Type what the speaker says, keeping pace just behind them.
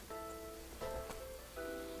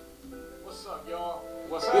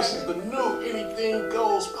This is the new Anything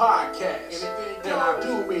Goes podcast. And I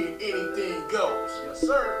do mean anything goes. Yes,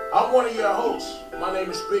 sir. I'm one of your hosts. My name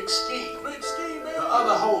is Big Ski. Big Ski, man. The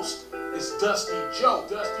other host is Dusty Joe.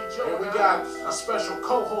 And we got a special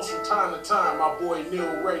co-host from time to time, my boy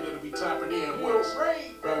Neil Ray, that'll be tapping in with us.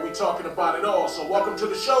 Man, we talking about it all. So welcome to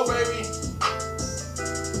the show, baby.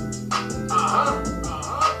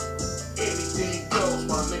 Anything goes,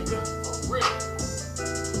 my nigga. For real.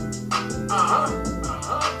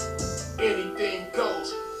 Anything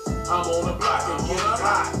goes. I'm on the block and getting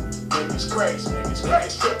high. Niggas crazy.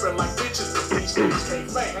 Niggas tripping like bitches, but these niggas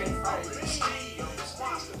can't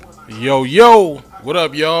fake. Yo, what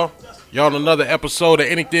up, y'all? Y'all on another episode of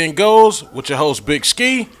Anything Goes with your host, Big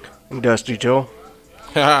Ski. And Dusty Joe.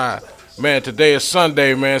 Man, today is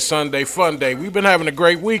Sunday, man. Sunday fun day. We've been having a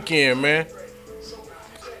great weekend, man.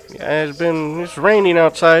 Yeah, it's raining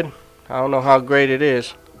outside. I don't know how great it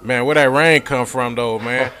is. Man, where that rain come from, though,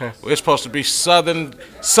 man? It's supposed to be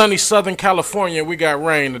sunny Southern California. We got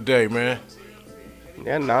rain today, man.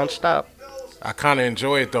 Yeah, nonstop. I kind of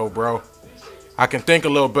enjoy it, though, bro. I can think a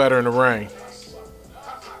little better in the rain.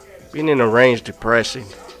 Being in the rain's depressing.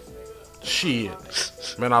 Shit.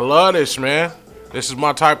 Man, I love this, man. This is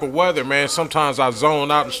my type of weather, man. Sometimes I zone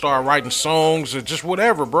out and start writing songs or just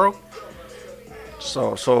whatever, bro.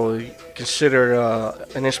 So you consider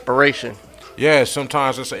an inspiration. Yeah,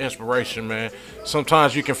 sometimes it's an inspiration, man.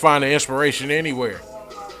 Sometimes you can find the inspiration anywhere.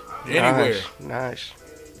 Anywhere. Nice.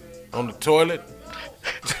 On the toilet.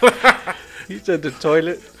 You said the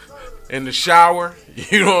toilet? In the shower.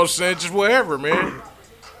 You know what I'm saying? Just wherever, man.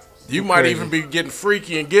 You might even be getting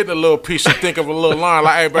freaky and getting a little piece of think of a little line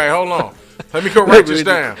like, hey, babe, hold on. Let me go write this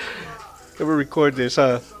down. Let me record this,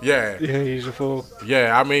 huh? Yeah. Yeah, he's a fool.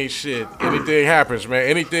 Yeah, I mean, shit. Anything happens, man.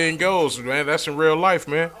 Anything goes, man. That's in real life,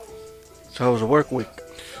 man. So how was the work week?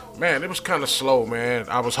 Man, it was kind of slow, man.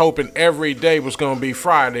 I was hoping every day was going to be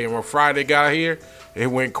Friday. And when Friday got here, it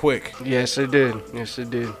went quick. Yes, it did.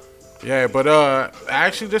 Yeah, but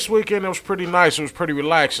actually this weekend it was pretty nice. It was pretty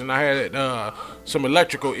relaxing. I had some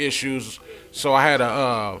electrical issues, so I had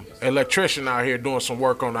a electrician out here doing some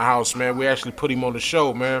work on the house, man. We actually put him on the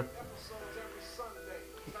show, man.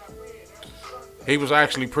 He was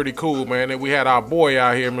actually pretty cool, man. And we had our boy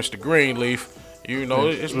out here, Mr. Greenleaf. You know,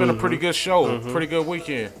 it's been a pretty good show, pretty good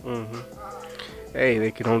weekend. Hey, they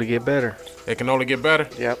can only get better. It can only get better?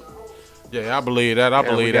 Yep. Yeah, I believe that. I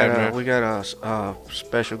believe that, man. We got a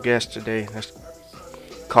special guest today. Let's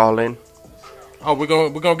call in. Oh, we're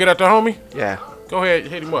gonna get at the homie? Yeah. Go ahead,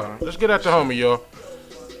 hit him up. Let's get at the homie, y'all.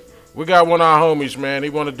 We got one of our homies, man. He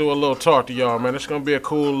want to do a little talk to y'all, man. It's gonna be a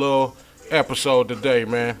cool little episode today,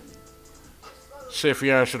 man. See if he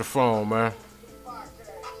answer the phone, man.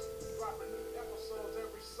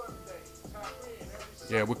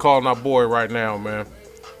 Yeah, we're calling our boy right now, man.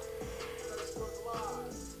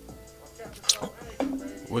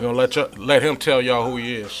 We're going to let him tell y'all who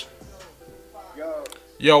he is.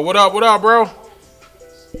 Yo, what up, bro?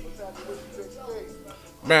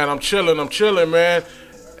 Man, I'm chilling, man.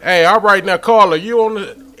 Hey, all right now, caller, you on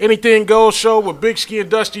the Anything Goes show with Big Ski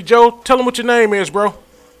and Dusty Joe? Tell him what your name is, bro.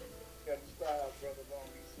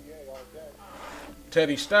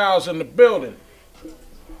 Teddy Styles in the building.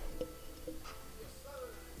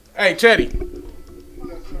 Hey, Teddy.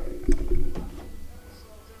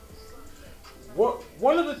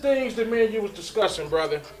 One of the things that me and you was discussing,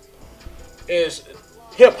 brother, is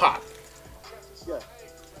hip-hop. Yeah.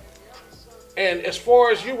 And as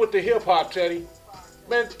far as you with the hip-hop, Teddy,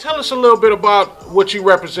 man, tell us a little bit about what you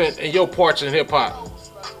represent and your parts in hip-hop.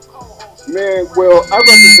 Man, well, I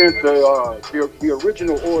represent the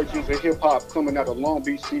original origins of hip-hop coming out of Long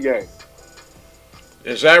Beach, CA.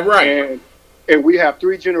 Is that right? And we have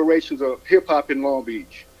 3 generations of hip-hop in Long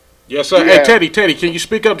Beach. Yes, sir. Hey, Teddy, can you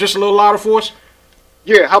speak up just a little louder for us?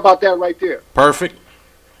 Yeah, how about that right there? Perfect.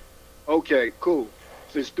 Okay, cool.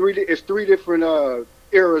 So it's three different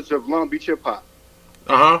eras of Long Beach hip-hop.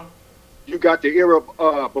 Uh-huh. You got the era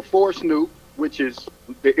before Snoop, which is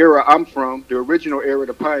the era I'm from, the original era,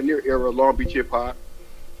 the pioneer era of Long Beach hip-hop.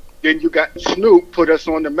 Then you got Snoop put us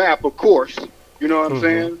on the map, of course. You know what I'm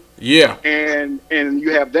saying? Yeah. And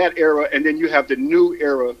you have that era, and then you have the new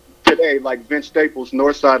era today, like Vince Staples,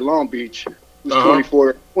 Northside Long Beach, who's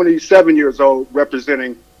 27 years old,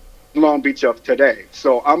 representing Long Beach of today.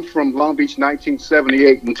 So I'm from Long Beach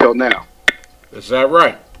 1978 until now. Is that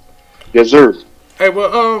right? Yes, sir. Hey,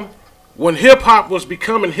 well, when hip-hop was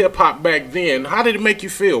becoming hip-hop back then, how did it make you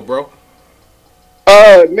feel, bro?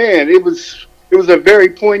 Man, it was a very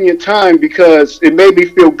poignant time because it made me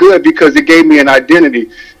feel good because it gave me an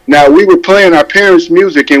identity. Now, we were playing our parents'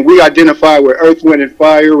 music, and we identified with Earth, Wind, and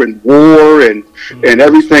Fire and War and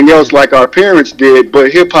everything else like our parents did,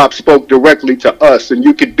 but hip-hop spoke directly to us, and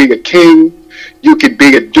you could be a king, you could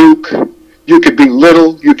be a duke, you could be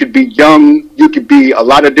little, you could be young, you could be a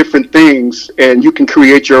lot of different things, and you can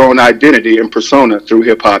create your own identity and persona through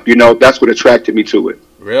hip-hop. You know, that's what attracted me to it.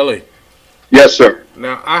 Really? Yes, sir.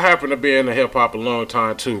 Now, I happen to be in the hip-hop a long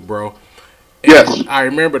time, too, bro. Yes. I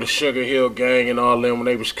remember the Sugar Hill Gang and all them when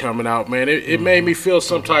they was coming out, man. It made me feel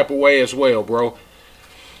some type of way as well, bro.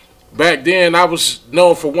 Back then, I was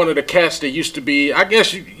known for one of the cats that used to be, I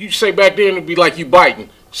guess you say back then it'd be like you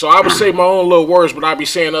biting. So I would say my own little words, but I'd be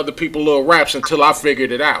saying other people's little raps until I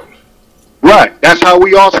figured it out. Right. That's how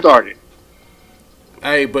we all started.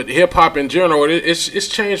 Hey, but hip-hop in general, it's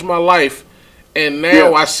changed my life. And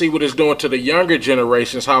now I see what it's doing to the younger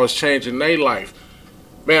generations, how it's changing their life.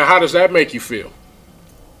 Man, how does that make you feel?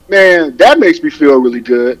 Man, that makes me feel really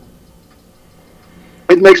good.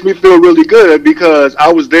 It makes me feel really good because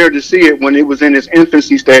I was there to see it when it was in its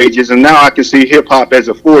infancy stages, and now I can see hip-hop as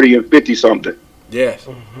a 40 and 50-something. Yes.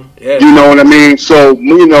 Yes. You know what I mean? So,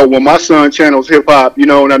 you know, when my son channels hip-hop, you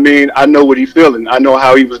know what I mean? I know what he's feeling. I know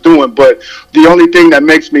how he was doing. But the only thing that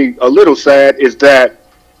makes me a little sad is that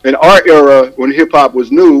in our era, when hip-hop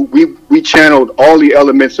was new, we channeled all the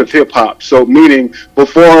elements of hip-hop. So meaning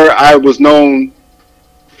before I was known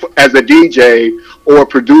as a DJ or a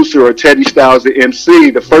producer or Teddy Styles the MC,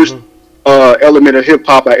 the first element of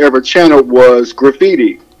hip-hop I ever channeled was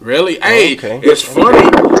graffiti. Really? Hey, it's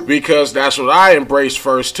funny because that's what I embraced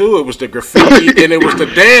first, too. It was the graffiti and it was the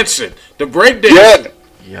dancing, the breakdancing.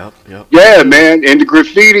 Yeah. Yeah, man. And the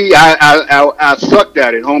graffiti, I sucked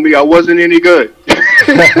at it, homie. I wasn't any good.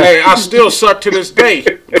 Hey, I still suck to this day,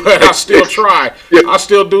 but I still try. I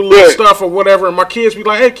still do little stuff or whatever, and my kids be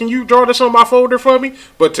like, hey, can you draw this on my folder for me?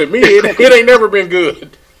 But to me, it ain't never been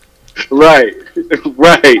good. Right,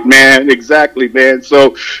 man, exactly, man.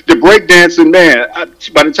 So the breakdancing, man,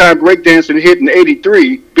 by the time breakdancing hit in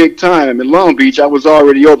 '83, big time in Long Beach, I was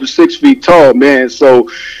already over 6 feet tall, man. So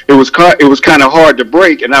it was kind of hard to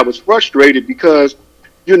break, and I was frustrated because,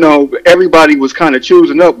 you know, everybody was kind of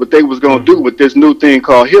choosing up what they was gonna do with this new thing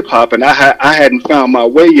called hip hop, and I hadn't found my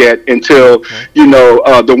way yet until you know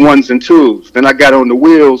the ones and twos. Then I got on the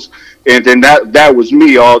wheels. And then that was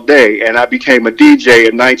me all day, and I became a DJ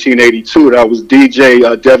in 1982. And I was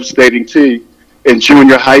DJ Devastating T in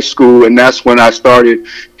junior high school, and that's when I started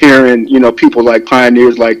hearing, you know, people like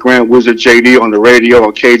pioneers like Grand Wizard JD on the radio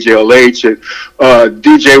on KJLH, and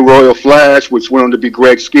DJ Royal Flash, which went on to be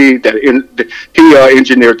Greg Ski. He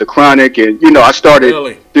engineered the Chronic, and you know, I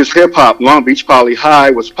started this hip hop. Long Beach Poly High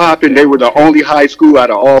was popping. They were the only high school out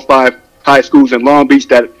of all 5 high schools in Long Beach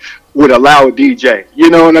that would allow a DJ, you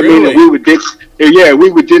know what I mean? And we would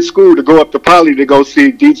ditch school to go up to Poly to go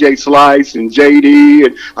see DJ Slice and JD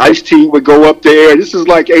and Ice-T would go up there. This is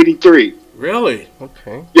like '83. Really?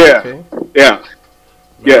 Okay. Yeah.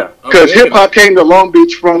 Because hip hop came to Long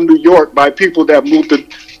Beach from New York by people that moved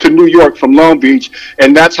to New York from Long Beach,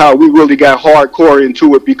 and that's how we really got hardcore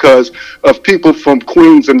into it because of people from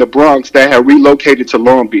Queens and the Bronx that had relocated to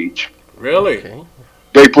Long Beach. Really? Okay.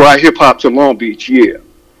 They brought hip hop to Long Beach. Yeah.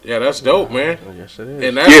 Yeah, that's dope, man. Yes, it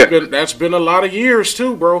is. And that's been a lot of years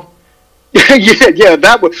too, bro. yeah.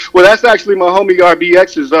 That's actually my homie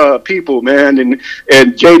RBX's people, man, and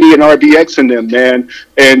JD and RBX and them, man.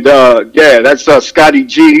 And that's Scotty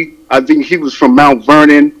G. I think he was from Mount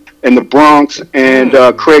Vernon in the Bronx, and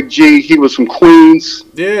Craig G. He was from Queens.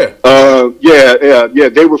 Yeah.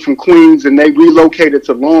 They were from Queens, and they relocated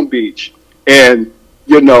to Long Beach, and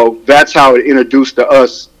you know that's how it introduced to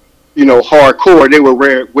us. You know, hardcore. They were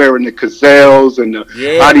wearing the Gazelles and the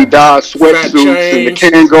Adidas sweatsuits and the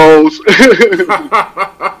Kangos.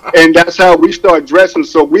 And that's how we started dressing.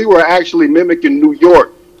 So we were actually mimicking New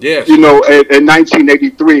York. Yes. You know, in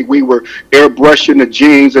 1983, we were airbrushing the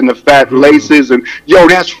jeans and the fat laces. And, yo,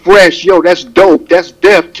 that's fresh. Yo, that's dope. That's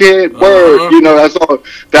Def Kid. Word. You know, that's all.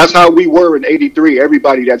 That's how we were in '83.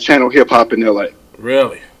 Everybody that channeled hip-hop in L.A.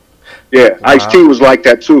 Really? Yeah. Wow. Ice-T was like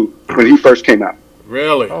that, too, when he first came out.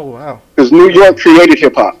 Really? Oh, wow. Because New York created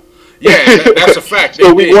hip-hop. Yeah, that's a fact.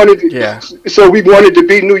 So we wanted to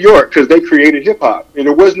be New York because they created hip-hop. And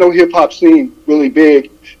there was no hip-hop scene really big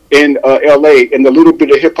in L.A. And the little bit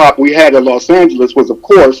of hip-hop we had in Los Angeles was, of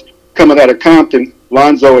course, coming out of Compton,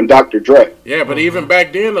 Lonzo, and Dr. Dre. Yeah, but even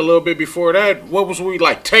back then, a little bit before that, what was we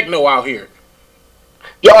like? Techno out here.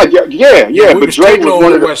 Yeah. We but was Dre techno was one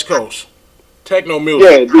on of the the West Coast. Techno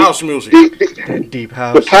music, house music. Deep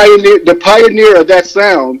house. The pioneer of that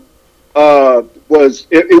sound was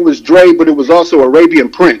Dre, but it was also Arabian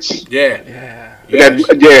Prince. Yeah. Yes.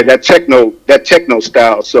 That techno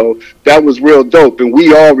style. So that was real dope, and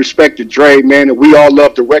we all respected Dre, man, and we all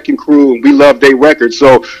loved the Wrecking Crew, and we loved their records.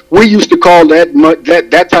 So we used to call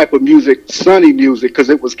that type of music Sunny music because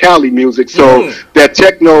it was Cali music. So that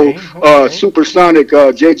techno, supersonic,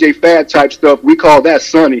 JJ Fad type stuff, we call that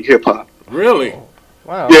Sunny hip hop. Really?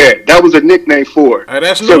 Wow. Yeah, that was a nickname for it.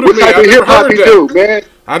 That's new So to what me. type I of never hip hop heard he that. do, man?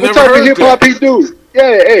 I What never type of heard hip hop that. he do?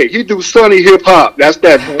 Yeah, hey, he do Sunny hip hop. That's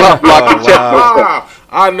that pop rock and techno stuff. Wow.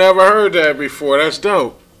 I never heard that before. That's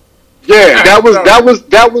dope. Yeah, that was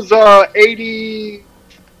 80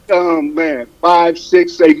 man, 5,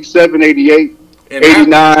 6, 87, 88, And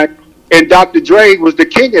 89. And Dr. Dre was the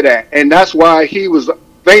king of that. And that's why he was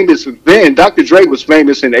famous then. Dr. Dre was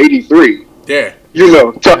famous in 83. Yeah. You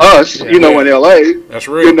know, to us, you know, in LA. That's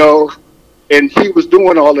real. You know, and he was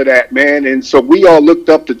doing all of that, man. And so we all looked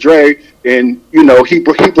up to Dre, and you know, he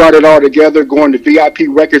brought it all together, going to VIP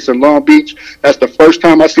Records in Long Beach. That's the first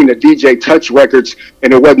time I seen a DJ touch records,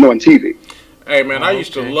 and it wasn't on TV. Hey man, I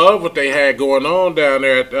used to love what they had going on down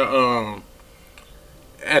there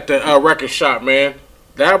at the record shop, man.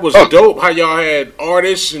 That was dope. How y'all had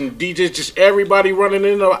artists and DJs, just everybody running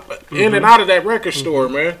in and out of that record store,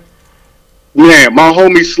 man. Man, my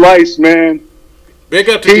homie Slice, man. Big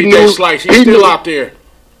up to DJ Slice. He's still out there.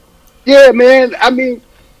 Yeah, man. I mean,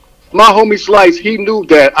 my homie Slice, he knew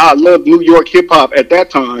that I loved New York hip hop at that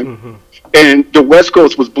time. And the West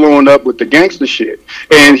Coast was blowing up with the gangster shit.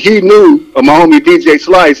 And he knew, my homie DJ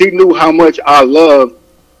Slice, he knew how much I loved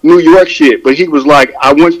New York shit. But he was like,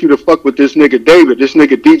 I want you to fuck with this nigga David, this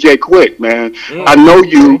nigga DJ Quick, man. I know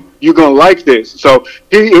you're going to like this. So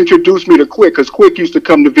he introduced me to Quick, because Quick used to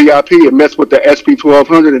come to VIP and mess with the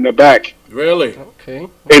SP1200 in the back. Really? Okay.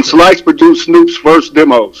 And Slice produced Snoop's first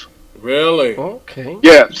demos. Really? Okay.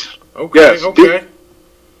 Yes. Okay. Yes. Okay.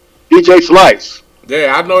 DJ Slice.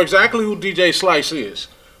 Yeah, I know exactly who DJ Slice is.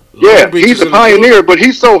 Yeah, he's a pioneer, but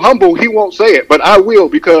he's so humble he won't say it. But I will,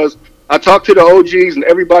 because I talked to the OGs and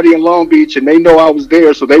everybody in Long Beach, and they know I was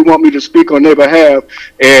there, so they want me to speak on their behalf.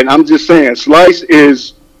 And I'm just saying, Slice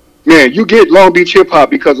is, man, you get Long Beach hip hop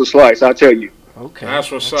because of Slice, I tell you. Okay. That's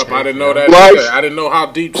what's up. I didn't know that Slice. either. I didn't know how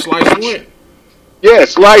deep Slice went. Yeah,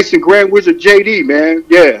 Slice and Grand Wizard JD, man.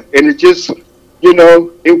 Yeah, and it just, you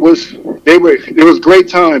know, it was great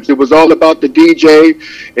times. It was all about the DJ,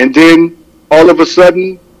 and then all of a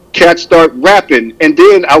sudden, cats start rapping, and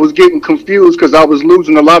then I was getting confused because I was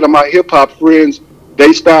losing a lot of my hip hop friends.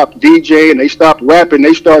 They stopped DJing, they stopped rapping,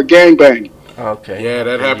 they start gangbanging. Okay. Yeah,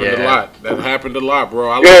 that happened a lot. That happened a lot,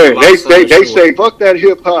 bro. They say fuck that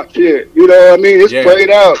hip hop shit. You know what I mean? It's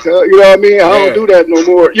played out. You know what I mean? I don't do that no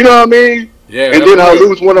more. You know what I mean? Yeah. And then I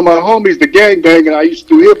lose one of my homies, the gangbanging I used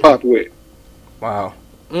to do hip hop with. Wow.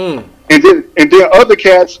 And then other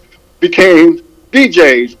cats became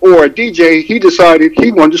DJs, or a DJ, he decided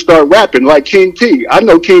he wanted to start rapping like King T. I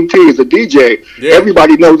know King T is a DJ. Yeah.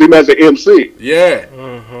 Everybody knows him as an MC. Yeah.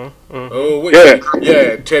 Oh,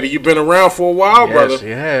 yeah, Teddy, you've been around for a while, brother.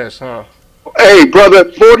 Yes, huh? Hey,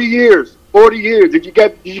 brother, 40 years. 40 years. Did you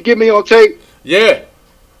get me on tape? Yeah.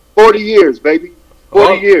 40 years, baby.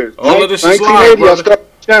 40 years. All of this is 1980, live, I started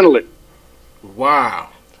channeling. Wow.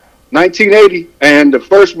 1980, and the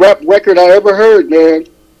first rap record I ever heard, man,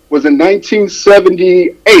 was in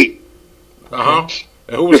 1978. And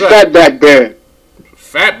who was the that? Fatback Band.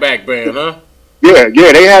 Fatback Band, huh? Yeah,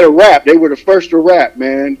 they had a rap. They were the first to rap,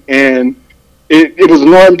 man, and it was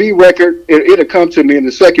an R&B record. It'll come to me in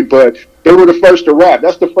a second, but they were the first to rap.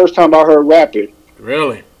 That's the first time I heard rapping.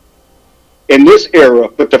 Really? In this era,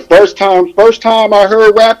 but the first time I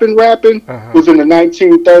heard rapping was in the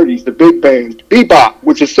 1930s. The big band, bebop,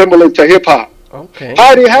 which is similar to hip hop. Okay.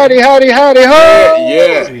 Howdy, howdy, howdy, howdy, ho!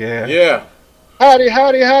 Yeah. Howdy,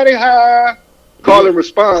 howdy, howdy, hi. Call and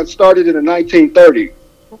response started in the 1930s.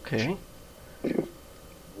 Okay.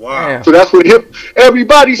 Wow. So that's what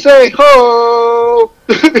everybody say, ho!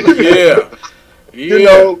 Yeah. You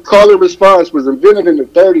know, call and response was invented in the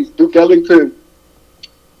 30s. Duke Ellington.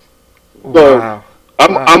 So Wow.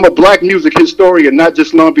 I'm a black music historian, not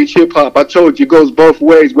just Long Beach hip hop. I told you it goes both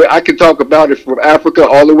ways. Where I can talk about it from Africa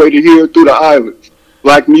all the way to here through the islands.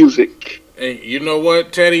 Black music. Hey, you know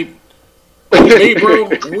what, Teddy? Me, bro,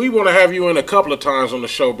 we want to have you in a couple of times on the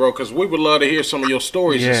show, bro, because we would love to hear some of your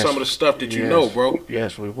stories and some of the stuff that you know, bro.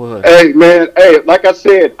 Yes, we would. Hey, man. Hey, like I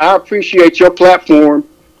said, I appreciate your platform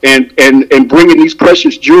and bringing these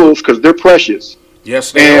precious jewels, because they're precious.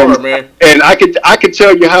 Yes, they are, man. And I could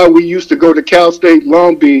tell you how we used to go to Cal State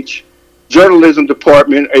Long Beach journalism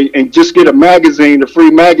department and just get a magazine, a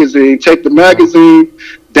free magazine, take the magazine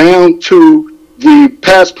down to the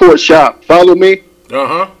passport shop. Follow me?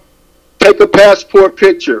 Uh-huh. Take a passport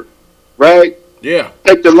picture, right? Yeah.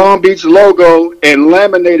 Take the Long Beach logo and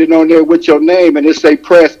laminate it on there with your name, and it say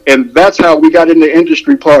press, and that's how we got into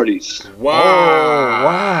industry parties. Wow. Oh,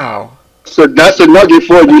 wow. So that's a nugget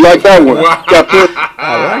for you. You like that one? Wow.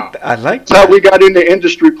 I like That's how that. we got into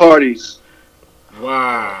industry parties.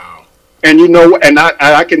 Wow. And and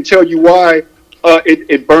I can tell you why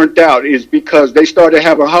it burnt out is because they started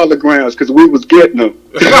having holograms because we was getting them.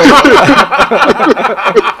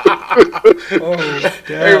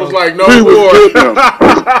 It was like no We was more. getting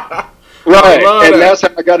them. Right, and that. that's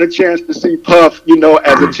how I got a chance to see Puff,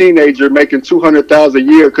 as a teenager making $200,000 a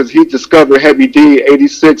year because he discovered Heavy D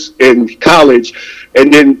 '86 in college,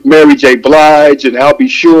 and then Mary J. Blige and Al B.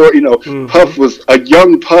 Sure. Puff was a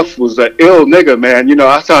young Puff was an ill nigga, man.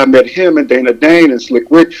 That's how I met him and Dana Dane and Slick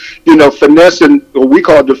Rick. Finessing, or we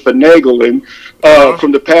called it finagling,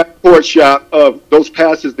 from the passport shop of those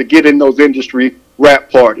passes to get in those industry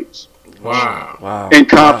rap parties. Wow. And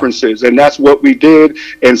conferences, and that's what we did.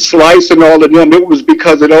 And Slice and all of them, it was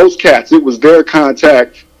because of those cats. It was their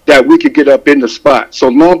contact that we could get up in the spot. So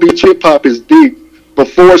Long Beach hip hop is deep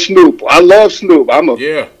before Snoop. I love Snoop. I'm a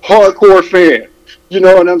hardcore fan. You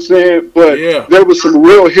know what I'm saying? But there was some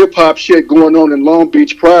real hip hop shit going on in Long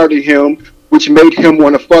Beach prior to him, which made him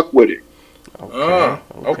want to fuck with it.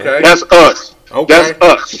 Okay. That's us. Okay. That's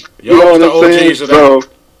us. Y'all You know was what I'm the saying? OGs of that.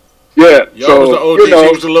 Yeah. Y'all was the OGs.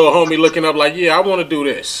 He was the little homie looking up like, I want to do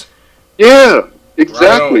this. Yeah,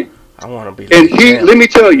 exactly. I want to be. And like let me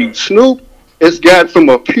tell you, Snoop has got from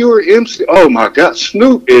a pure MC. Oh my God,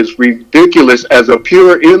 Snoop is ridiculous as a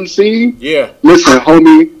pure MC. Yeah. Listen,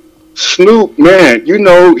 homie, Snoop, man,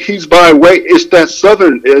 he's by way. It's that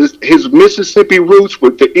southern, his Mississippi roots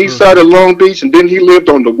with the east side of Long Beach, and then he lived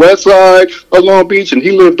on the west side of Long Beach, and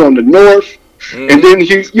he lived on the north. And then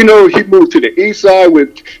he moved to the east side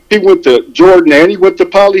he went to Jordan and he went to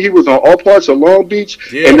Poly. He was on all parts of Long Beach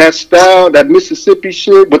and that style, that Mississippi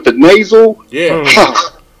shit with the nasal. Yeah.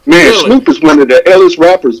 Man, Snoop is one of the illest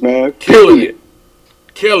rappers, man. Killing it.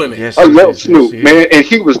 Yes, I love Snoop, yes. man. And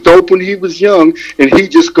he was dope when he was young, and he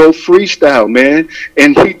just go freestyle, man.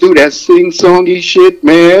 And he do that sing-songy shit,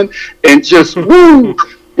 man. And just, woo!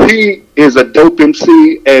 He is a dope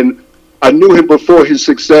MC, and I knew him before his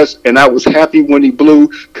success, and I was happy when he blew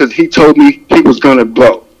because he told me he was going to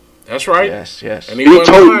blow. That's right. Yes. And he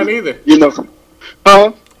wasn't lying either.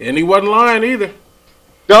 And he wasn't lying either.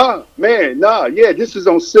 Nah, yeah, this is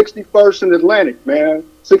on 61st and Atlantic, man.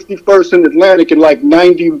 61st and Atlantic in like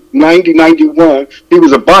 90, 91. He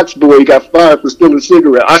was a box boy. He got fired for stealing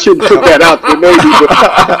cigarettes. I shouldn't put that out there, maybe.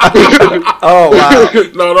 Oh, wow.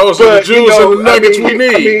 No, those are the juice and the nuggets we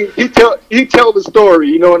need. He tell the story,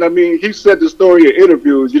 you know what I mean? He said the story in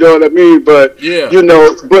interviews, you know what I mean? But,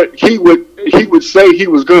 but he would say he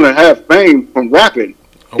was going to have fame from rapping.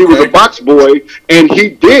 Okay. He was a box boy, and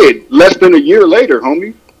he did less than a year later,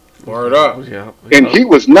 homie. Word up. And he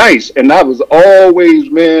was nice, and I was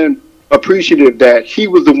always, man, appreciative that he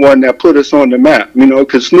was the one that put us on the map,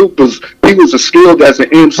 because Snoop was skilled as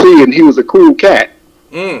an MC, and he was a cool cat.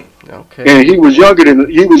 Okay. And he was younger than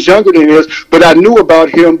us, but I knew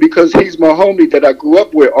about him because he's my homie that I grew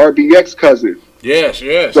up with, RBX cousin. Yes.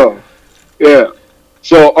 So, yeah.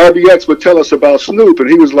 So RBX would tell us about Snoop, and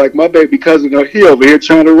he was like, "My baby cousin, he over here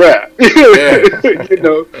trying to rap." Yeah.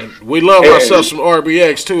 And we love ourselves some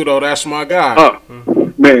RBX too, though. That's my guy.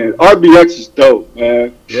 Man, RBX is dope,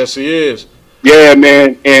 man. Yes, he is. Yeah,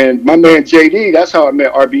 man. And my man JD, that's how I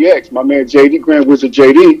met RBX. My man JD, Grand Wizard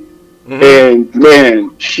JD, and man,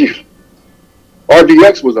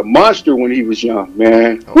 RBX was a monster when he was young,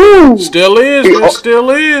 man. Woo! Still is.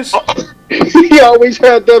 He always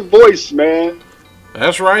had that voice, man.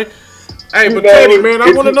 That's right. Hey, but Teddy, man,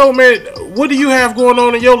 I want to know, man, what do you have going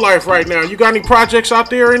on in your life right now? You got any projects out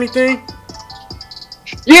there or anything?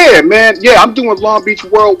 Yeah, man. Yeah, I'm doing Long Beach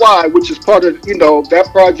Worldwide, which is part of, that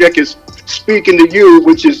project is Speaking to You,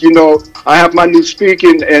 which is, I have my new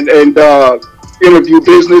speaking and interview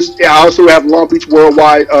business. I also have Long Beach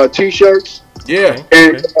Worldwide T-shirts. Yeah.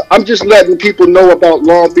 And I'm just letting people know about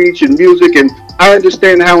Long Beach and music, and I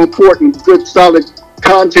understand how important good, solid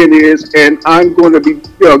content is, and I'm going to be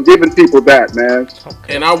giving people that, man.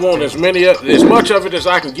 And I want as much of it as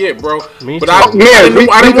I can get, bro. But I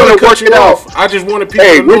didn't want to cut you off. I just wanted people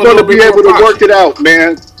to know we're going to be able to work it out,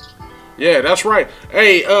 man. Yeah, that's right.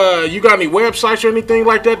 Hey, you got any websites or anything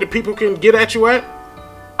like that people can get at you at?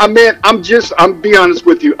 I'm be honest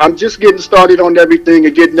with you. I'm just getting started on everything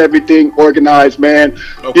and getting everything organized, man.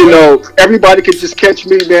 Okay. Everybody can just catch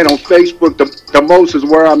me, man, on Facebook. The most is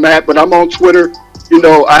where I'm at, but I'm on Twitter.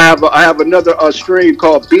 I have another stream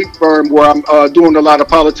called Beat Firm where I'm doing a lot of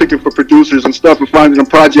politicking for producers and stuff and finding them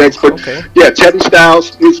projects. But yeah, Teddy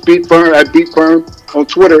Styles is Beat Firm at Beat Firm on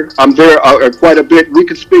Twitter. I'm there quite a bit. We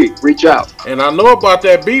can speak. Reach out. And I know about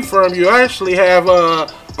that Beat Firm. You actually have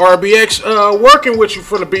RBX working with you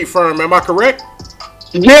for the Beat Firm. Am I correct?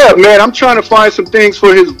 Yeah, man, I'm trying to find some things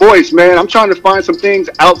for his voice, man. I'm trying to find some things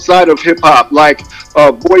outside of hip-hop, like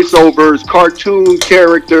voiceovers, cartoon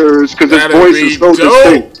characters, because his voice is so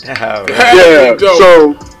distinct.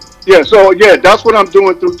 Yeah, that's what I'm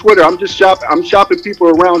doing through Twitter. I'm shopping people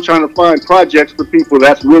around trying to find projects for people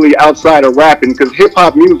that's really outside of rapping, because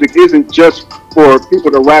hip-hop music isn't just for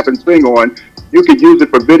people to rap and sing on. You could use it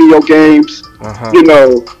for video games,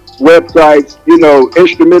 websites,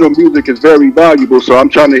 instrumental music is very valuable, so I'm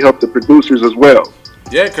trying to help the producers as well.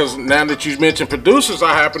 Yeah, because now that you mentioned producers,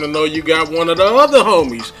 I happen to know you got one of the other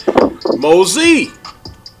homies, Mo Z.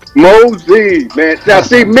 Mo Z, man. Now,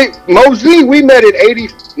 see, Mo Z, we met in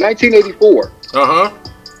 1984.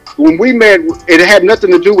 When we met, it had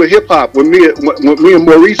nothing to do with hip-hop. When me and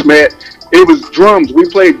Maurice met, it was drums. We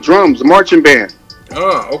played drums, marching band.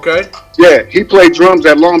 Okay. Yeah, he played drums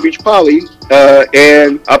at Long Beach Poly,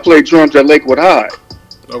 and I played drums at Lakewood High.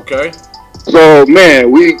 Okay. So, man,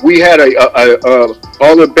 we had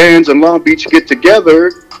all the bands in Long Beach get together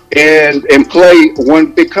and play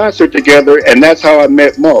one big concert together, and that's how I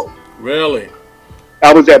met Mo. Really?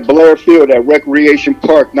 I was at Blair Field at Recreation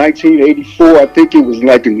Park, 1984. I think it was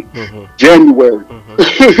like in January.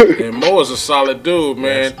 And Mo is a solid dude,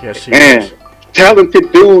 man. Yes, he is.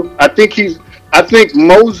 Talented dude. I think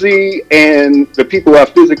Mosey and the people I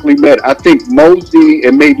physically met, I think Mosey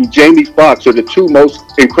and maybe Jamie Foxx are the two most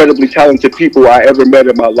incredibly talented people I ever met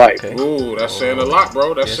in my life. Okay. Ooh, that's saying a lot,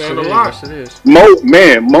 bro. That's saying a lot. Yes, it is.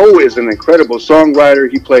 Mo is an incredible songwriter.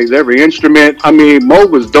 He plays every instrument. I mean, Mo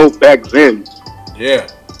was dope back then. Yeah.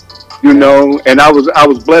 And I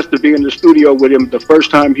was blessed to be in the studio with him the first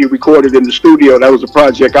time he recorded in the studio. That was a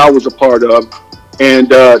project I was a part of. And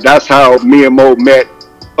that's how me and Mo met.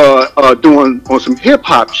 Doing on some hip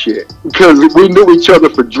hop shit because we knew each other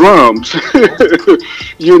for drums.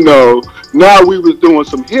 Now we was doing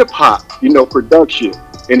some hip hop, production,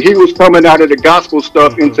 and he was coming out of the gospel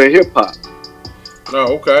stuff into hip hop.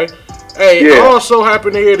 Oh, okay. Hey, I also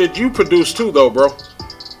happen to hear that you produce too, though, bro.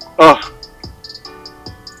 I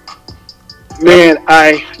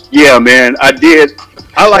did.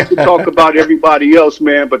 I like to talk about everybody else,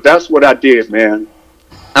 man, but that's what I did, man.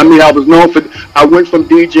 I mean, I was known for, I went from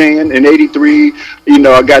DJing in 83,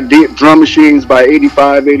 I got drum machines by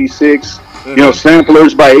 85, 86,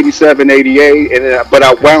 samplers by 87, 88, but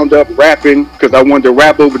I wound up rapping because I wanted to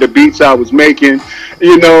rap over the beats I was making,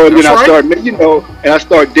 and then I started, and I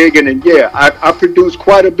started digging, and I produced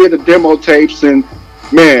quite a bit of demo tapes and,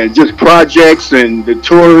 man, just projects and the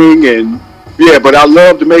touring and, but I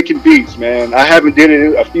loved making beats, man. I haven't did it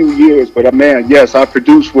in a few years, but man, yes, I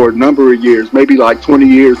produced for a number of years, maybe like 20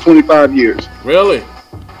 years, 25 years. Really?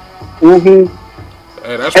 Hey,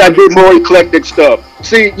 and I did more eclectic stuff.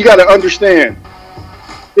 See, you got to understand.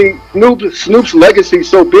 See, Snoop's legacy is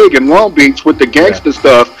so big in Long Beach with the gangster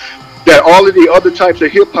stuff that all of the other types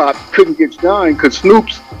of hip hop couldn't get signed because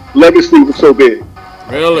Snoop's legacy was so big.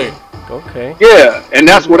 Really? Okay. Yeah, and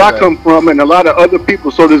that's what I come from, and a lot of other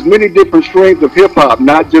people. So there's many different streams of hip hop,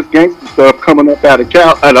 not just gangster stuff coming up out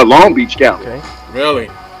of Long Beach County. Okay. Really?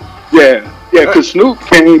 Yeah, because Snoop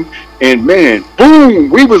came and man, boom,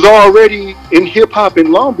 we was already in hip hop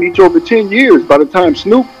in Long Beach over 10 years. By the time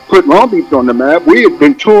Snoop put Long Beach on the map, we had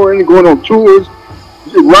been touring, going on tours,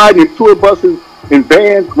 riding in tour buses and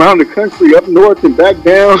vans around the country, up north and back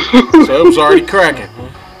down. So it was already cracking.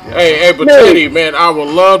 Hey, but Teddy, man, I would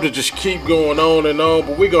love to just keep going on and on,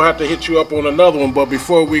 but we're going to have to hit you up on another one. But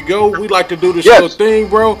before we go, we like to do this little thing,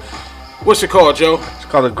 bro. What's it called, Joe? It's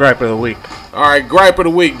called the Gripe of the Week. All right, Gripe of the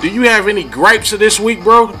Week. Do you have any gripes of this week,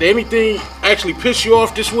 bro? Did anything actually piss you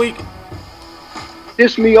off this week?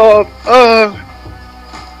 Piss me off?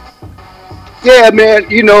 Yeah, man,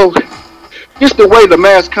 just the way the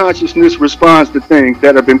mass consciousness responds to things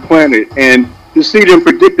that have been planted, and to see them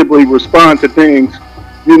predictably respond to things,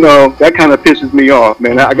 that kind of pisses me off,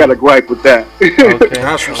 man. I got a gripe with that. Okay.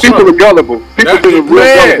 People are gullible. People have been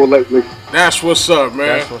real gullible lately. That's what's up,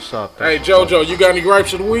 man. That's what's up. Hey, JoJo, you got any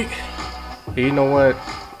gripes of the week? You know what?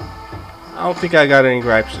 I don't think I got any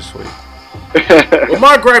gripes this week. Well,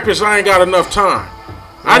 my gripe is I ain't got enough time.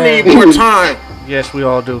 I need more time. Yes, we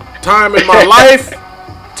all do. Time in my life,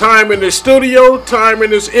 time in the studio, time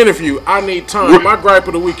in this interview. I need time. My gripe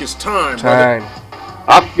of the week is time.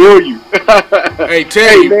 I feel you. Hey,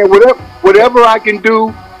 Teddy. Hey, man, whatever I can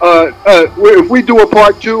do if we do a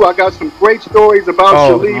part 2, I got some great stories about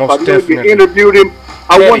Shalif. I know you interviewed him.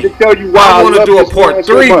 I wanted to tell you why I want to do a part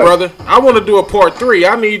 3, so brother. I want to do a part 3.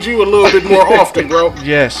 I need you a little bit more often, bro.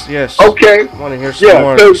 Yes. Okay. I want to hear some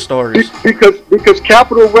more stories. Because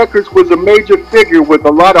Capitol Records was a major figure with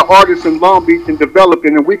a lot of artists in Long Beach and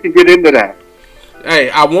developing, and we can get into that. Hey,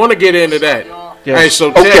 I want to get into that. Yes. Hey,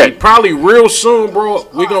 so Teddy, probably real soon, bro,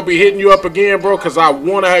 we're going to be hitting you up again, bro, because I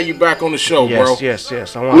want to have you back on the show, bro. Yes. I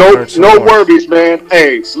want to learn some more. No worries, man.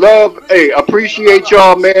 Hey, appreciate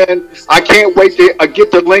y'all, man. I can't wait to get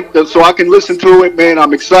the link so I can listen to it, man.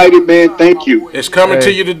 I'm excited, man. Thank you. It's coming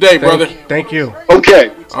to you today, brother. Thank you.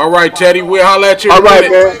 Okay. All right, Teddy, we'll holler at you in a minute.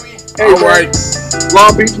 Man. Hey, all man. right.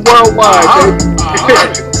 Long Beach worldwide, baby.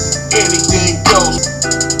 Anything goes.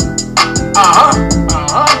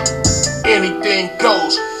 Anything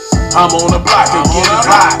goes. I'm on the block and get it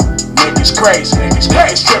hot. Niggas crazy.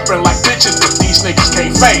 Tripping like bitches, but these niggas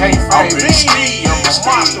can't fake. I'm Big Ski, I'm a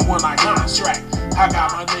monster when I contract. I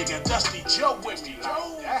got my nigga Dusty Joe with